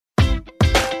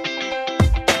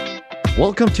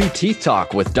Welcome to Teeth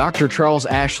Talk with Dr. Charles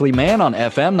Ashley Mann on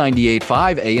FM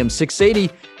 98.5, AM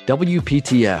 680,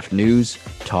 WPTF News,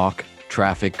 Talk,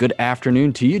 Traffic. Good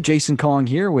afternoon to you. Jason Kong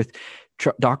here with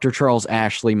Dr. Charles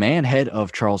Ashley Mann, head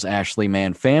of Charles Ashley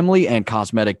Mann Family and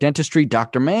Cosmetic Dentistry.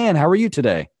 Dr. Mann, how are you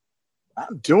today?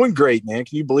 I'm doing great, man.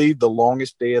 Can you believe the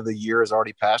longest day of the year has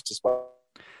already passed us by?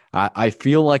 I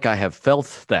feel like I have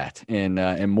felt that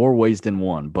in more ways than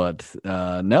one, but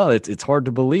no, it's hard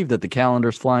to believe that the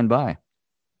calendar's flying by.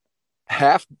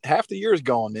 Half the year is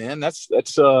gone, man. That's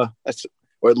or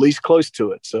at least close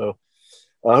to it. So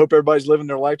I hope everybody's living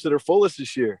their life to their fullest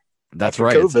this year. That's after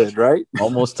right. COVID, right?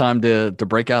 Almost time to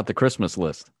break out the Christmas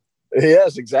list.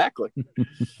 Yes, exactly.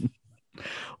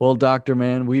 Well, Dr.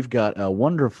 Mann, we've got a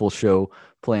wonderful show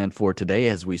planned for today.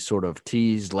 As we sort of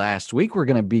teased last week, we're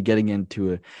going to be getting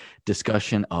into a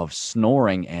discussion of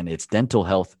snoring and its dental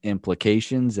health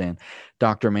implications. And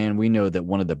Dr. Mann, we know that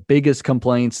one of the biggest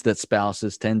complaints that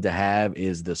spouses tend to have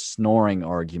is the snoring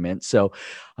argument. So,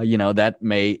 that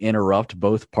may interrupt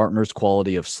both partners'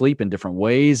 quality of sleep in different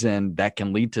ways, and that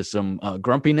can lead to some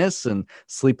grumpiness and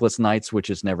sleepless nights, which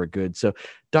is never good. So,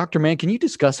 Dr. Mann, can you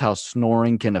discuss how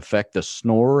snoring can affect the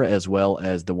snorer as well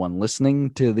as the one listening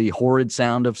to the horrid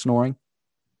sound of snoring?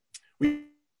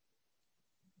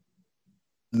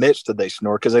 Admits that they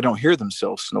snore because they don't hear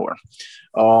themselves snore.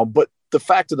 But the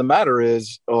fact of the matter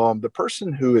is the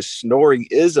person who is snoring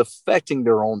is affecting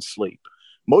their own sleep.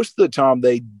 Most of the time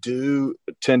they do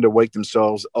tend to wake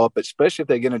themselves up, especially if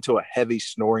they get into a heavy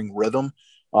snoring rhythm.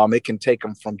 It can take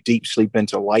them from deep sleep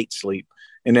into light sleep.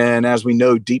 And then, as we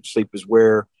know, deep sleep is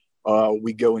where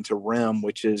we go into REM,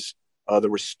 which is the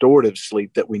restorative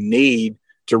sleep that we need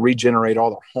to regenerate all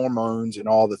the hormones and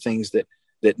all the things that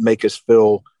make us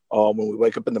feel when we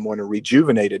wake up in the morning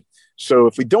rejuvenated. So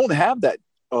if we don't have that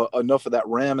enough of that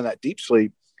REM and that deep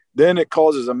sleep, then it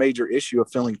causes a major issue of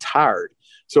feeling tired.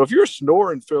 So if you're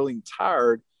snoring feeling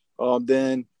tired,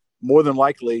 then more than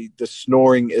likely the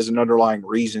snoring is an underlying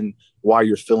reason why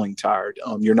you're feeling tired.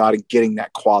 You're not getting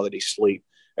that quality sleep.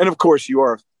 And of course you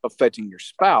are affecting your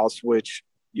spouse, which,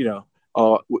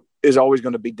 is always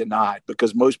going to be denied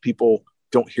because most people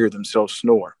don't hear themselves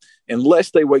snore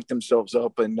unless they wake themselves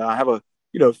up. And I have a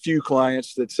few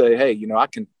clients that say, hey,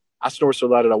 I snore so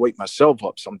loud that I wake myself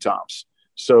up sometimes.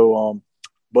 So,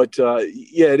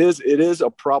 it is a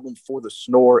problem for the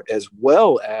snore as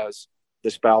well as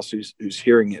the spouse who's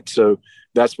hearing it. So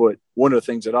that's one of the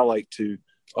things that I like to,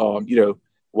 I'll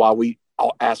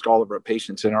ask all of our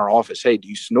patients in our office, hey, do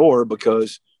you snore?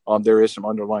 Because there is some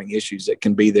underlying issues that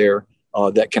can be there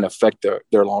that can affect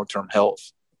their long-term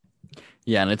health.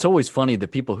 Yeah, and it's always funny the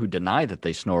people who deny that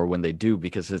they snore when they do,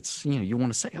 because it's, you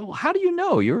want to say, oh, how do you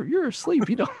know? You're asleep.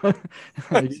 You don't you're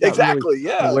Exactly. really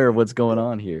Yeah. aware of what's going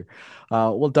on here.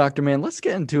 Well, Dr. Mann, let's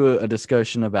get into a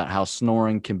discussion about how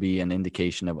snoring can be an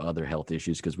indication of other health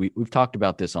issues, because we've talked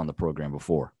about this on the program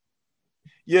before.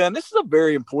 Yeah, and this is a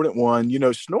very important one.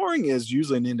 Snoring is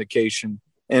usually an indication,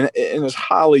 and it's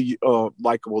highly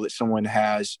likable that someone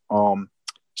has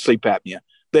sleep apnea.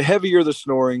 The heavier the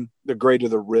snoring, the greater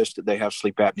the risk that they have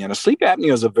sleep apnea. Now, sleep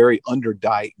apnea is a very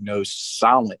underdiagnosed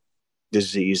silent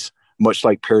disease, much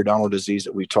like periodontal disease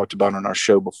that we've talked about on our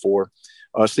show before.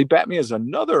 Sleep apnea is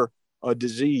another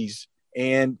disease.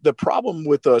 And the problem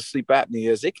with sleep apnea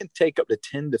is it can take up to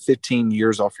 10 to 15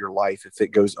 years off your life if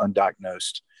it goes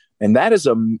undiagnosed. And that's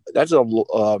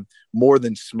more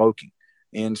than smoking.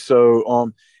 And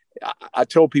so I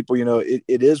tell people, it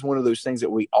is one of those things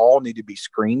that we all need to be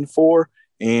screened for.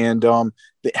 And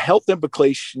the health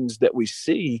implications that we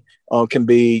see can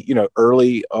be,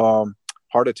 early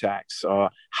heart attacks,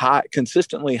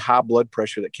 consistently high blood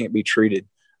pressure that can't be treated.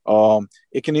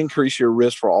 It can increase your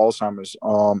risk for Alzheimer's,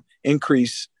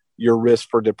 increase your risk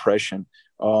for depression.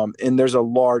 And there's a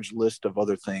large list of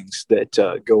other things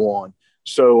that go on.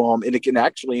 So, and it can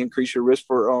actually increase your risk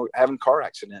for having car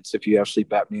accidents if you have sleep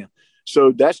apnea.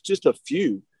 So that's just a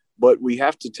few. But we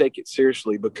have to take it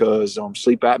seriously because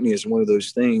sleep apnea is one of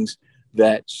those things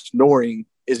that snoring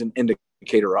is an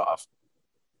indicator of.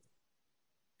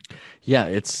 Yeah,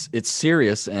 it's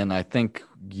serious. And I think,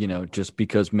 just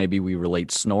because maybe we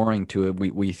relate snoring to it,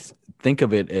 we think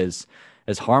of it as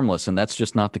harmless, and that's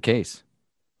just not the case.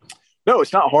 No,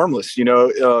 it's not harmless.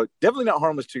 Definitely not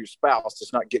harmless to your spouse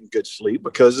that's not getting good sleep,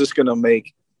 because it's going to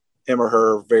make him or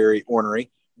her very ornery.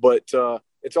 But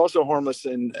it's also harmless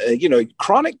in,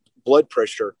 chronic blood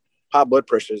pressure. High blood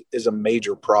pressure is a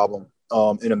major problem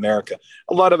in America.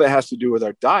 A lot of it has to do with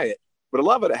our diet, but a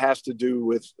lot of it has to do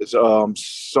with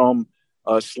some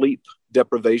sleep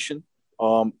deprivation.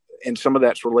 And some of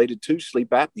that's related to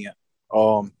sleep apnea.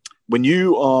 When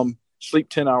you sleep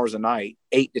 10 hours a night,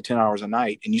 8 to 10 hours a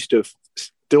night, and you still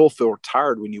still feel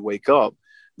tired when you wake up,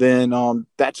 then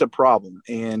that's a problem.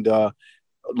 And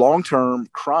long-term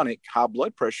chronic high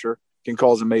blood pressure can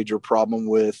cause a major problem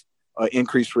with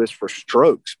increased risk for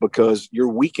strokes, because you're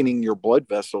weakening your blood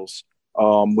vessels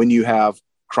when you have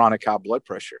chronic high blood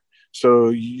pressure. So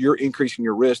you're increasing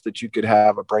your risk that you could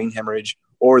have a brain hemorrhage,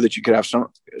 or that you could have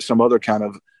some other kind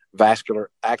of vascular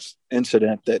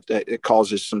incident that it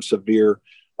causes some severe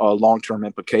long-term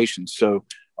implications. So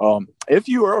if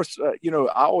you are, I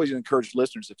always encourage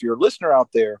listeners, if you're a listener out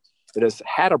there that has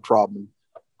had a problem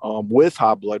with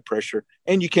high blood pressure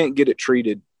and you can't get it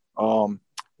treated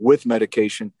with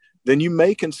medication, then you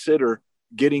may consider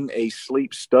getting a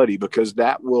sleep study, because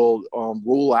that will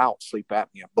rule out sleep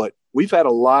apnea. But we've had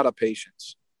a lot of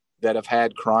patients that have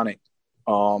had chronic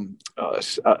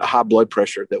high blood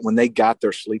pressure that when they got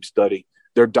their sleep study,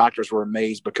 their doctors were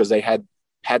amazed, because they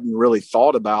hadn't really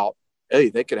thought about, hey,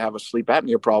 they could have a sleep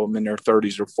apnea problem in their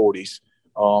 30s or 40s.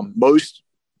 Most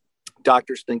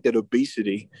doctors think that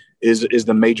obesity is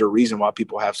the major reason why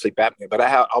people have sleep apnea. But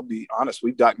I'll be honest,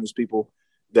 we've diagnosed people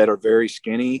that are very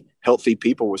skinny, healthy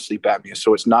people with sleep apnea.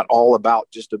 So it's not all about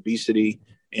just obesity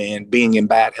and being in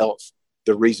bad health,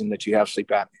 the reason that you have sleep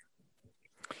apnea.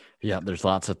 Yeah, there's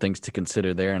lots of things to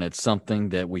consider there, and it's something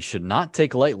that we should not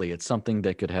take lightly. It's something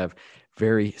that could have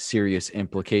very serious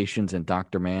implications. And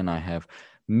Dr. Mann, I have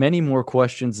many more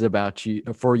questions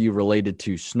for you related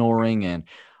to snoring and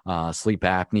sleep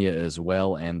apnea as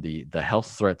well, and the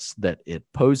health threats that it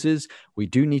poses. We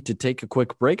do need to take a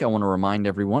quick break. I want to remind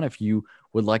everyone, if you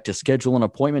would like to schedule an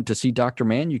appointment to see Dr.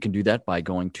 Mann, you can do that by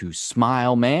going to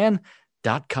smileman.com.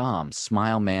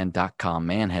 Smileman.com.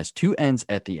 Man has two N's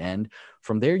at the end.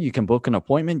 From there, you can book an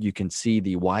appointment. You can see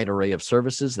the wide array of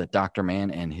services that Dr. Mann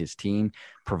and his team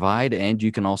provide, and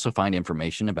you can also find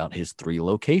information about his 3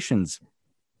 locations.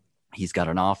 He's got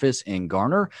an office in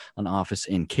Garner, an office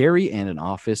in Cary, and an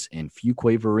office in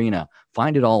Fuquay-Varina.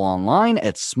 Find it all online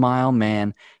at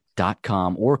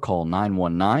smileman.com or call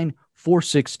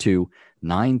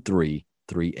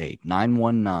 919-462-9338.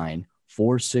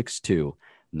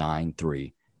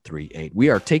 919-462-9338. We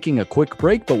are taking a quick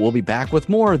break, but we'll be back with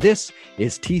more. This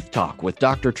is Teeth Talk with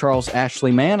Dr. Charles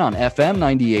Ashley Mann on FM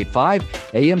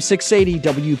 98.5, AM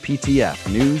 680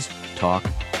 WPTF News Talk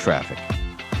Traffic.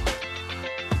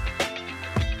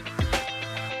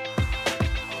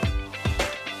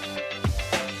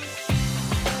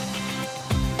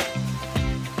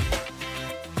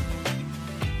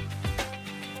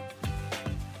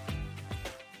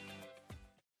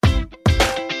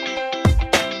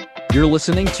 You're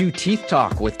listening to Teeth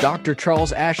Talk with Dr.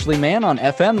 Charles Ashley Mann on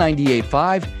FM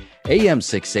 98.5, AM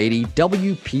 680,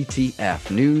 WPTF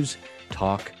News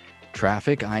Talk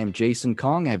Traffic. I am Jason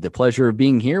Kong. I have the pleasure of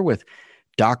being here with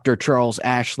Dr. Charles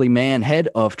Ashley Mann, head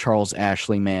of Charles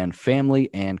Ashley Mann Family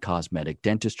and Cosmetic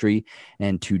Dentistry.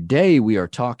 And today we are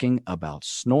talking about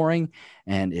snoring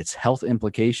and its health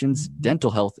implications,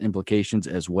 dental health implications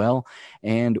as well.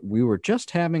 And we were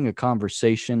just having a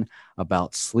conversation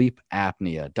about sleep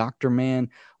apnea. Dr. Mann,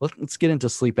 let's get into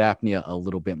sleep apnea a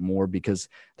little bit more, because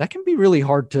that can be really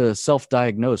hard to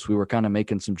self-diagnose. We were kind of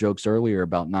making some jokes earlier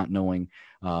about not knowing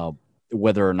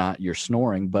whether or not you're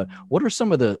snoring, but what are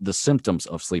some of the symptoms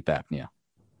of sleep apnea?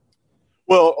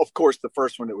 Well, of course, the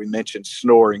first one that we mentioned,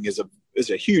 snoring, is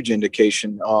a huge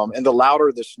indication. And the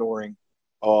louder the snoring,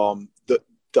 the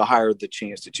higher the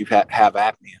chance that you have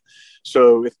apnea.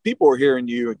 So if people are hearing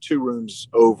you 2 rooms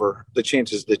over, the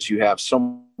chances that you have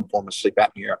some form of sleep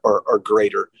apnea are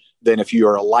greater than if you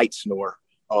are a light snorer,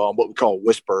 what we call a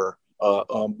whisperer.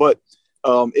 If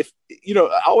I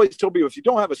always tell people, if you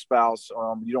don't have a spouse,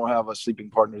 you don't have a sleeping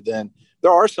partner, then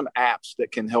there are some apps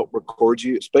that can help record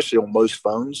you, especially on most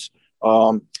phones.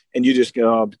 And you just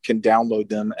can download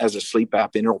them as a sleep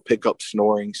app, and it'll pick up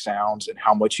snoring sounds and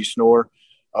how much you snore.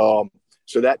 So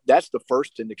that's the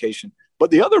first indication. But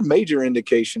the other major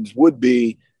indications would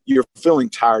be you're feeling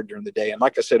tired during the day. And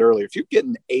like I said earlier, if you're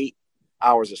getting 8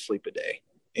 hours of sleep a day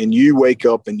and you wake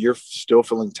up and you're still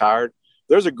feeling tired,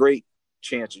 there's a great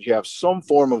chance that you have some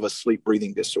form of a sleep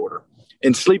breathing disorder.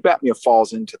 And sleep apnea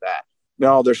falls into that.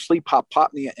 Now, there's sleep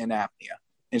hypopnea and apnea.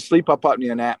 And sleep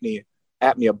hypopnea and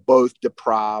apnea both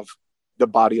deprive the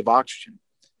body of oxygen.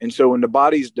 And so when the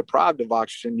body's deprived of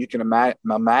oxygen, you can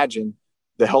imagine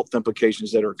the health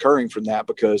implications that are occurring from that,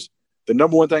 because the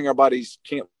number one thing our bodies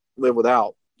can't live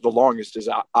without the longest is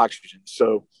oxygen.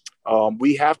 So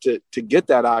we have to get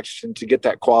that oxygen to get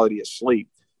that quality of sleep.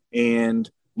 And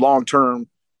long-term,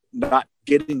 not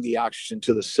getting the oxygen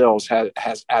to the cells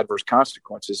has adverse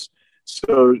consequences.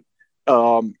 So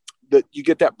that you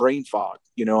get that brain fog,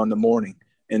 in the morning.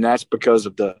 And that's because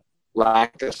of the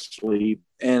lack of sleep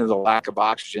and the lack of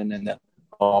oxygen and the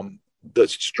the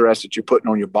stress that you're putting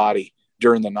on your body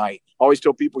during the night. I always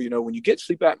tell people, when you get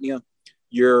sleep apnea,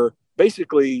 you're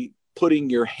basically putting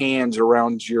your hands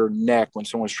around your neck when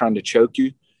someone's trying to choke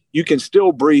you. You can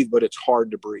still breathe, but it's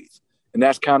hard to breathe. And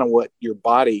that's kind of what your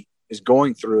body is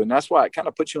going through. And that's why it kind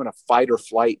of puts you in a fight or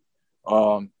flight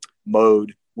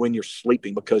mode when you're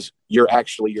sleeping, because your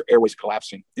airway's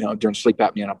collapsing, during sleep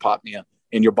apnea and apopnea.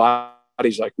 And your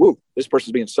body's like, whoa, this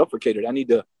person's being suffocated. I need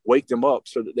to wake them up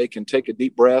so that they can take a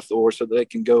deep breath, or so that they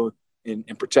can go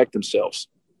and protect themselves.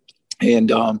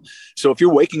 And so if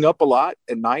you're waking up a lot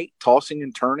at night, tossing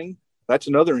and turning, that's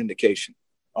another indication.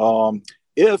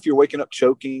 If you're waking up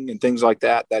choking and things like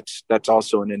that, that's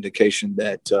also an indication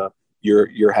that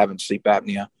you're having sleep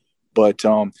apnea. But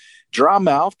dry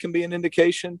mouth can be an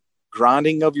indication.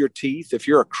 Grinding of your teeth, if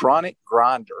you're a chronic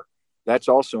grinder, that's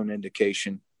also an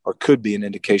indication, or could be an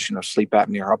indication, of sleep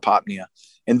apnea or apopnea.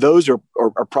 And those are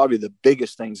probably the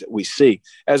biggest things that we see.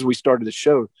 As we started the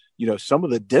show, some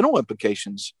of the dental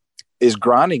implications is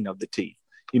grinding of the teeth.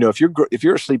 If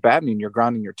you're a sleep apnea and you're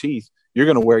grinding your teeth, you're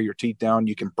going to wear your teeth down.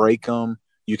 You can break them.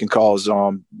 You can cause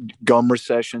gum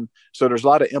recession. So there's a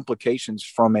lot of implications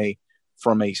from a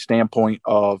standpoint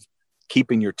of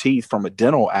keeping your teeth from a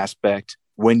dental aspect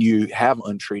when you have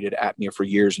untreated apnea for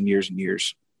years and years and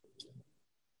years.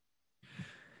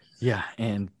 Yeah.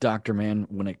 And Dr. Mann,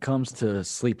 when it comes to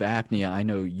sleep apnea, I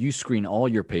know you screen all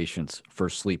your patients for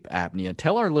sleep apnea.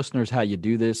 Tell our listeners how you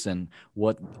do this and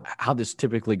how this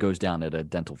typically goes down at a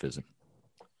dental visit.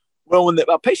 Well, when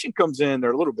a patient comes in,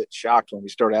 they're a little bit shocked when we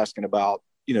start asking about,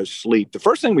 sleep. The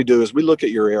first thing we do is we look at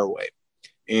your airway.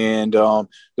 And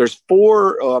there's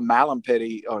 4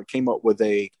 Mallampati came up with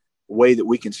a way that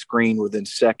we can screen within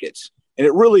seconds. And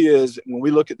it really is, when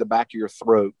we look at the back of your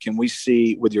throat, can we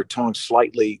see, with your tongue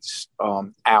slightly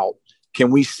out,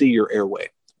 can we see your airway,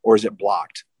 or is it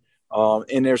blocked?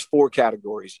 And there's 4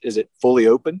 categories. Is it fully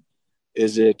open?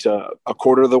 Is it a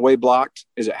quarter of the way blocked?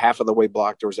 Is it half of the way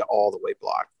blocked? Or is it all the way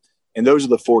blocked? And those are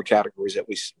the 4 categories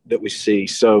that we see.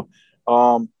 So,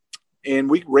 and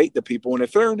we rate the people. And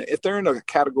if they're in a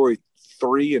category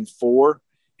 3 and 4,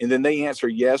 and then they answer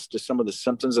yes to some of the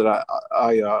symptoms that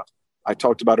I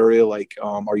talked about earlier, like,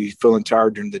 are you feeling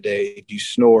tired during the day? Do you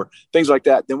snore? Things like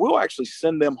that. Then we'll actually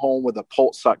send them home with a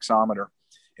pulse oximeter.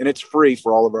 And it's free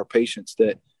for all of our patients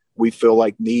that we feel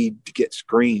like need to get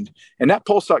screened. And that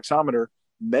pulse oximeter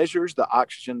measures the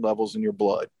oxygen levels in your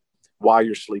blood while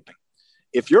you're sleeping.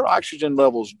 If your oxygen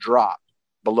levels drop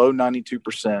below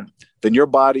 92%, then your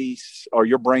body or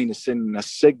your brain is sending a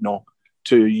signal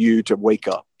to you to wake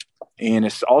up. And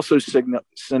it's also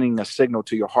sending a signal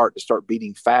to your heart to start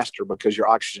beating faster, because your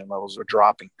oxygen levels are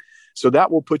dropping. So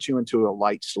that will put you into a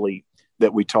light sleep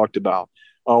that we talked about.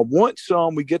 Once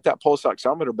we get that pulse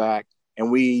oximeter back, and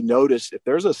we notice if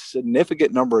there's a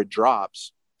significant number of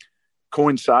drops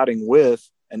coinciding with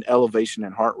an elevation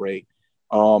in heart rate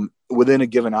within a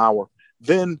given hour,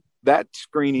 then that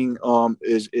screening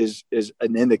is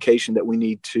an indication that we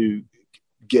need to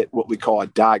get what we call a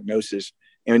diagnosis.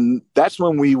 And that's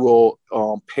when we will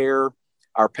pair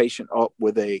our patient up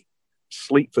with a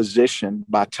sleep physician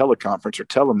by teleconference or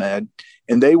telemed,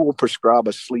 and they will prescribe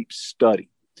a sleep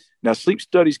study. Now, sleep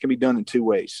studies can be done in 2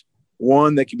 ways.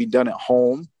 One, they can be done at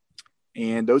home,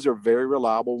 and those are very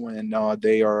reliable when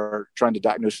they are trying to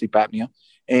diagnose sleep apnea.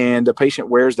 And the patient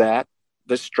wears the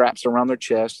straps around their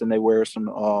chest, and they wear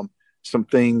some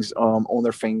things on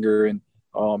their finger, and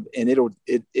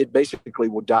it basically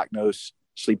will diagnose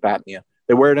sleep apnea.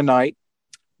 They wear it at night.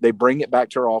 They bring it back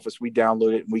to our office. We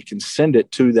download it, and we can send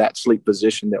it to that sleep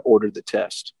physician that ordered the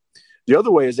test. The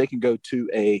other way is they can go to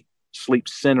a sleep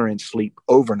center and sleep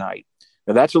overnight.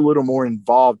 Now, that's a little more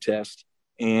involved test,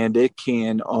 and it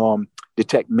can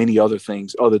detect many other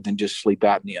things other than just sleep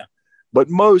apnea. But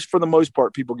for the most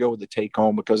part, people go with the take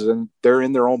home, because then they're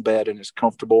in their own bed and it's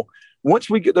comfortable. Once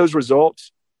we get those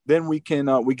results, then we get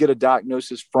a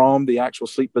diagnosis from the actual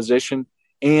sleep physician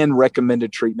and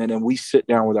recommended treatment. And we sit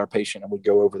down with our patient and we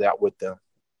go over that with them.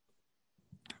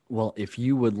 Well, if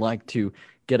you would like to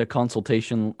get a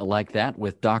consultation like that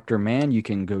with Dr. Mann, you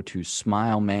can go to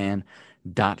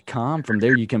smileman.com. From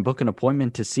there, you can book an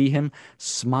appointment to see him,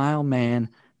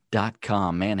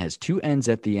 smileman.com. Mann has 2 N's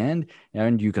at the end,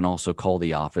 and you can also call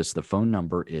the office. The phone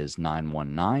number is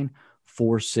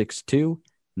 919-462-9338,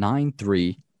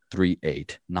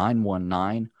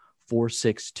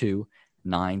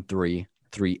 919-462-9338.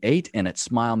 And at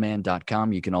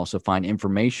smileman.com, you can also find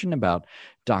information about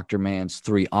Dr. Mann's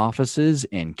 3 offices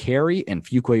in Cary, in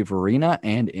Fuquay-Varina,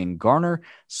 and in Garner,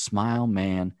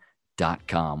 smileman.com.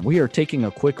 We are taking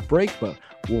a quick break, but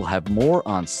we'll have more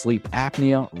on sleep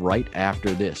apnea right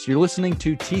after this. You're listening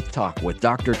to Teeth Talk with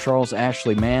Dr. Charles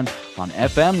Ashley Mann on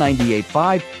FM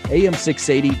 98.5, AM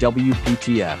 680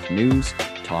 WPTF News,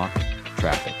 Talk,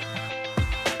 Traffic.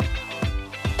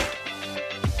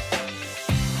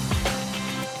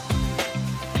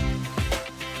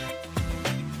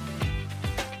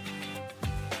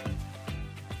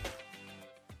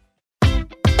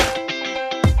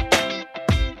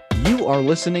 You are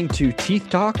listening to Teeth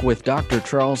Talk with Dr.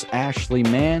 Charles Ashley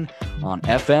Mann on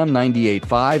FM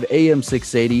 98.5, AM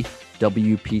 680,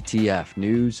 WPTF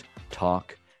News,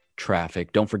 Talk,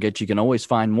 Traffic. Don't forget, you can always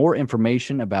find more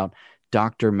information about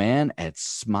Dr. Mann at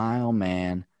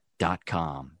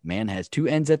smileman.com. Man has two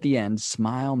N's at the end,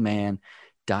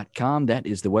 smileman.com. That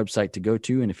is the website to go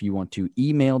to. And if you want to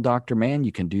email Dr. Mann,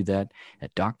 you can do that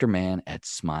at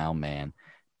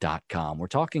drmann@smileman.com. We're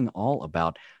talking all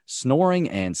about snoring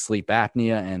and sleep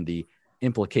apnea and the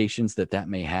implications that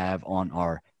may have on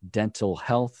our dental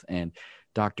health. And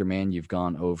Dr. Mann, you've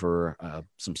gone over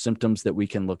some symptoms that we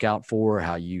can look out for,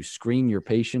 how you screen your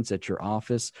patients at your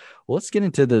office. Well, let's get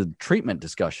into the treatment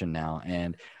discussion now.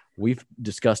 And we've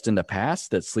discussed in the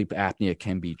past that sleep apnea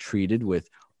can be treated with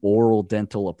oral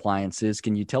dental appliances.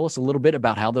 Can you tell us a little bit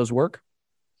about how those work?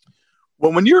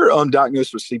 Well, when you're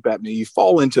diagnosed with sleep apnea, you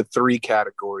fall into three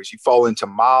categories. You fall into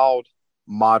mild,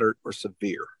 moderate, or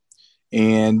severe.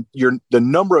 And the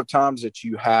number of times that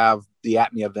you have the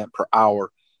apnea event per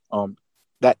hour,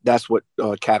 that's what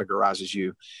categorizes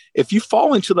you. If you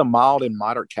fall into the mild and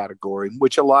moderate category,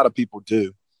 which a lot of people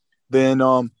do, then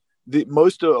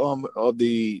most of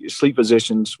the sleep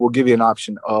physicians will give you an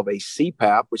option of a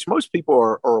CPAP, which most people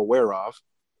are aware of,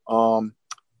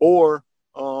 or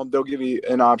they'll give you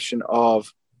an option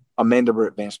of a mandibular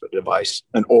advancement device,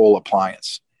 an oral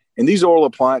appliance. And these oral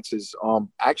appliances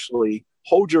actually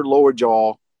hold your lower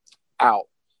jaw out.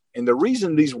 And the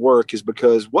reason these work is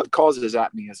because what causes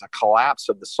apnea is a collapse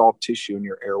of the soft tissue in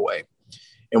your airway.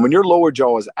 And when your lower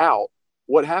jaw is out,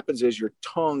 what happens is your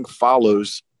tongue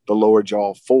follows the lower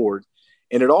jaw forward.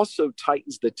 And it also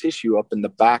tightens the tissue up in the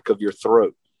back of your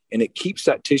throat. And it keeps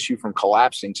that tissue from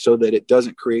collapsing so that it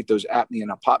doesn't create those apnea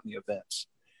and apopnea events.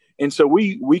 And so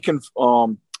we can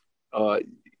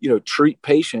treat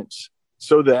patients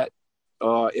so that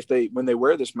when they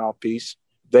wear this mouthpiece,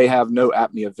 they have no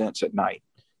apnea events at night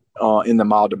in the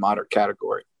mild to moderate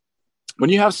category. When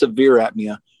you have severe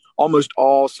apnea, almost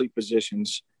all sleep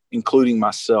physicians, including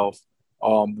myself,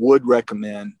 would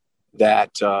recommend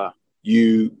that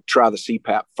you try the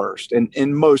CPAP first.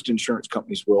 And most insurance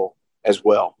companies will as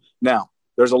well. Now,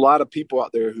 there's a lot of people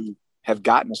out there who have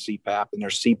gotten a CPAP and they're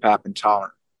CPAP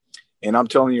intolerant. And I'm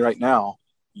telling you right now,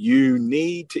 you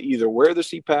need to either wear the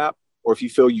CPAP, or if you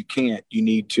feel you can't, you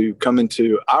need to come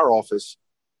into our office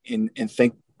and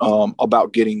think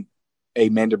about getting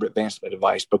a mandibular advancement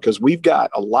device, because we've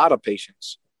got a lot of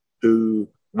patients who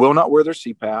will not wear their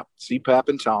CPAP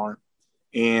intolerant,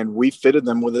 and we fitted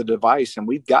them with a device and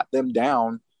we've got them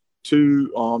down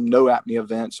to no apnea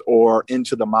events or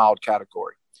into the mild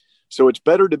category. So it's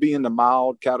better to be in the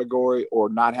mild category or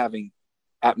not having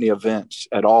apnea events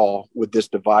at all with this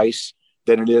device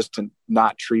than it is to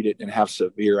not treat it and have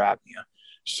severe apnea.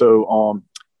 So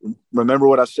remember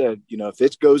what I said, if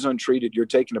it goes untreated, you're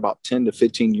taking about 10 to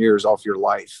 15 years off your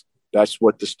life. That's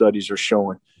what the studies are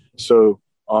showing. So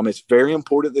it's very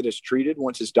important that it's treated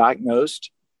once it's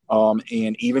diagnosed.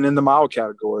 And even in the mild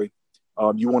category,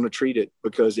 you want to treat it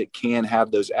because it can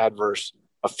have those adverse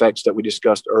effects that we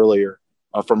discussed earlier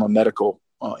from a medical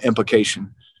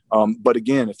implication. But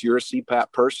again, if you're a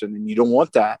CPAP person and you don't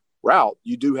want that route,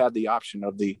 you do have the option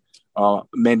of the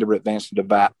mandibular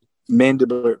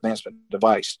advancement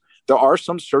device. There are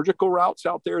some surgical routes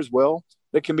out there as well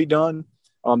that can be done.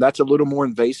 That's a little more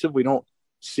invasive. We don't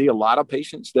see a lot of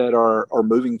patients that are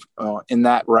moving in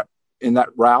that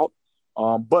route.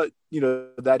 But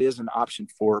that is an option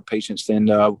for patients. And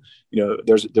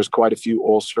there's quite a few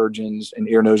oral surgeons and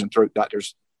ear, nose, and throat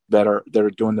doctors that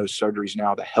are doing those surgeries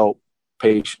now to help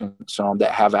patients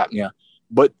that have apnea.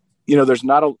 But there's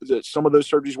some of those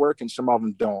surgeries work and some of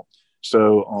them don't.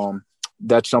 So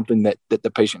that's something that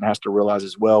the patient has to realize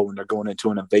as well when they're going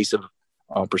into an invasive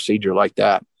procedure like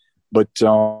that. But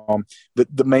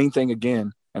the main thing,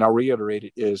 again, and I'll reiterate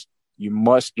it, is you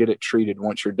must get it treated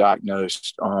once you're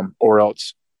diagnosed, or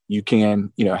else you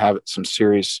can, have some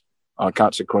serious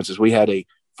consequences. We had a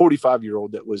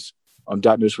 45-year-old that was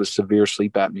diagnosed with severe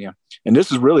sleep apnea. And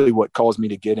this is really what caused me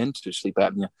to get into sleep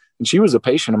apnea. And she was a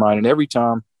patient of mine. And every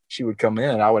time she would come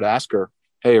in, I would ask her,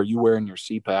 "Hey, are you wearing your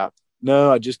CPAP?"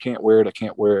 "No, I just can't wear it. I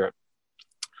can't wear it."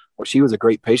 Well, she was a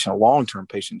great patient, a long-term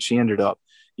patient. She ended up,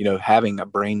 having a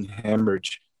brain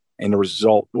hemorrhage, and the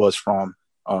result was from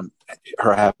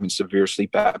her having severe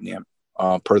sleep apnea,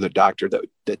 per the doctor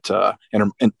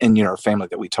and her family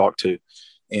that we talked to.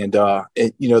 And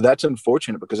that's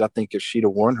unfortunate, because I think if she'd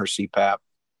have worn her CPAP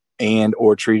and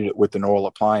or treated it with an oral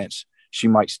appliance, she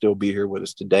might still be here with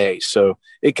us today. So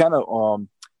it kind of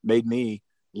made me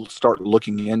start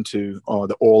looking into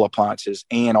the oral appliances,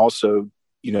 and also,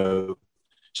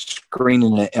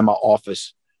 screening it in my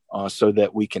office, so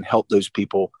that we can help those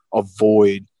people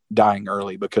avoid dying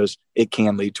early, because it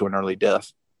can lead to an early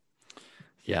death.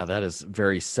 Yeah, that is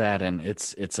very sad, and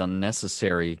it's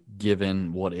unnecessary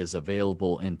given what is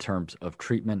available in terms of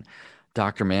treatment.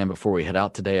 Dr. Mann, before we head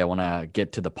out today, I want to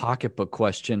get to the pocketbook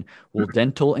question. Will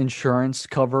dental insurance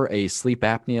cover a sleep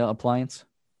apnea appliance?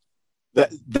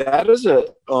 That is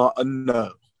a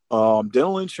no.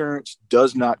 Dental insurance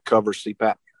does not cover sleep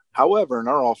apnea. However, in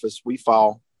our office, we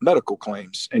file medical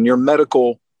claims, and your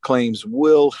medical claims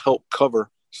will help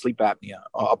cover sleep apnea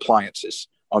appliances.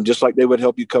 Just like they would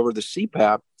help you cover the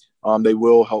CPAP, they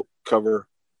will help cover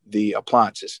the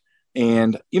appliances.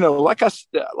 And, like I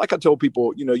told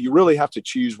people, you really have to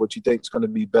choose what you think is going to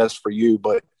be best for you.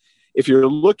 But if you're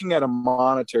looking at a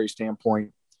monetary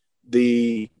standpoint,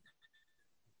 the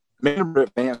membrane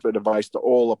advancement device, the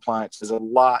oral appliance, is a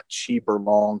lot cheaper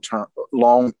long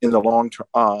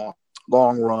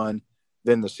run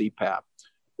than the CPAP,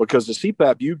 because the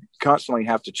CPAP, you constantly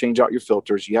have to change out your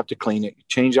filters, you have to clean it,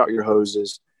 change out your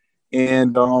hoses,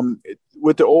 and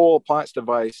with the oral appliance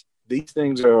device, these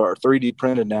things are 3D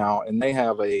printed now, and they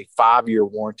have a 5-year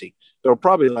warranty. They'll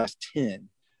probably last 10,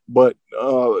 but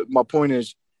my point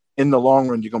is, in the long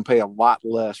run, you're going to pay a lot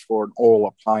less for an oral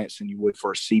appliance than you would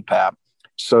for a CPAP.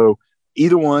 So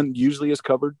either one usually is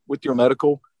covered with your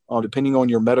medical. Depending on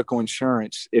your medical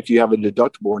insurance, if you have a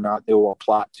deductible or not, they will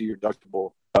apply to your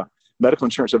deductible. Medical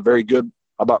insurance are very good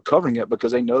about covering it,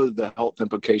 because they know the health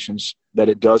implications that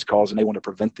it does cause, and they want to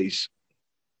prevent these.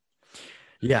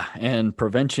 Yeah, and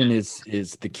prevention is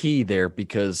the key there,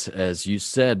 because, as you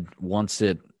said, once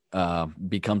it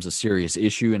becomes a serious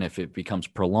issue, and if it becomes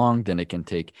prolonged, then it can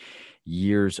take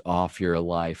years off your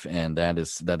life, and that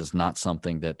is not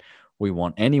something that we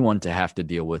want anyone to have to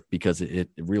deal with, because it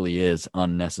really is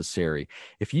unnecessary.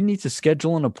 If you need to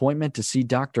schedule an appointment to see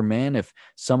Dr. Mann, if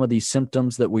some of these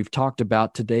symptoms that we've talked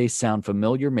about today sound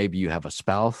familiar, maybe you have a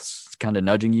spouse kind of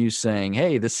nudging you saying,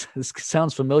 hey, this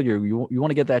sounds familiar, you want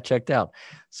to get that checked out,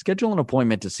 schedule an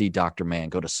appointment to see Dr. Mann.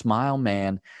 Go to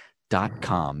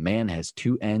smileman.com. Man has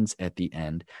 2 N's at the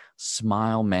end.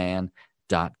 Smileman.com.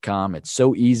 It's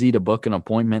so easy to book an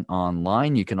appointment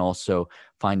online. You can also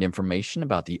find information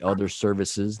about the other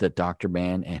services that Dr.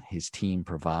 Mann and his team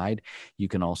provide. You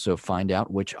can also find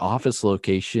out which office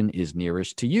location is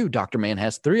nearest to you. Dr. Mann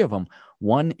has 3 of them,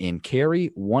 one in Cary,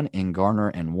 one in Garner,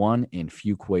 and one in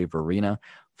Fuquay Varina.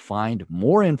 Find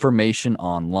more information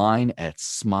online at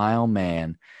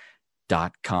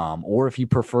smileman.com. Or if you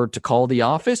prefer to call the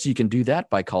office, you can do that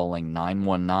by calling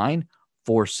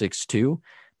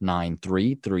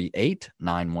 919-462-9338,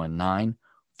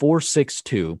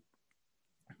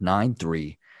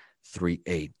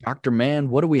 919-462-9338. Dr. Mann,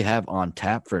 what do we have on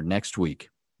tap for next week?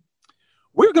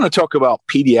 We're going to talk about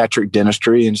pediatric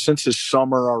dentistry. And since it's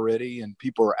summer already and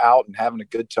people are out and having a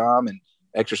good time and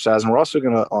exercising, we're also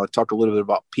going to talk a little bit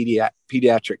about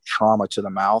pediatric trauma to the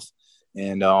mouth,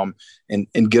 and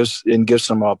give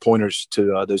some pointers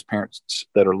to those parents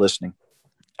that are listening.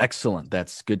 Excellent.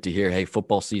 That's good to hear. Hey,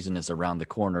 football season is around the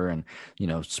corner, and,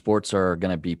 sports are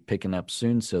going to be picking up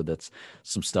soon. So that's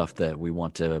some stuff that we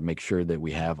want to make sure that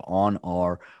we have on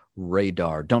our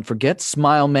radar. Don't forget,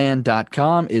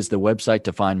 smileman.com is the website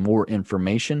to find more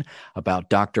information about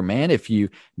Dr. Mann. If you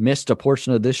missed a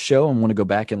portion of this show and want to go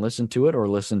back and listen to it, or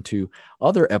listen to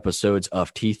other episodes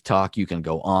of Teeth Talk, you can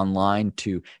go online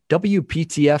to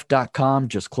WPTF.com.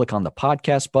 Just click on the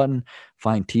podcast button,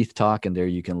 find Teeth Talk, and there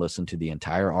you can listen to the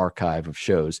entire archive of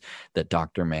shows that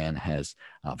Dr. Mann has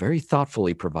very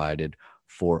thoughtfully provided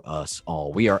for us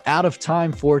all. We are out of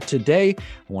time for today. I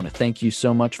want to thank you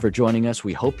so much for joining us.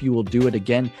 We hope you will do it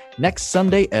again next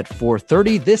Sunday at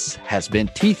 4:30. This has been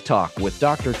Teeth Talk with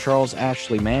Dr. Charles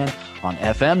Ashley Mann on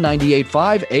FM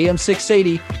 98.5, AM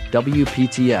 680,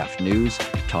 WPTF News,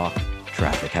 Talk,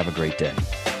 Traffic. Have a great day.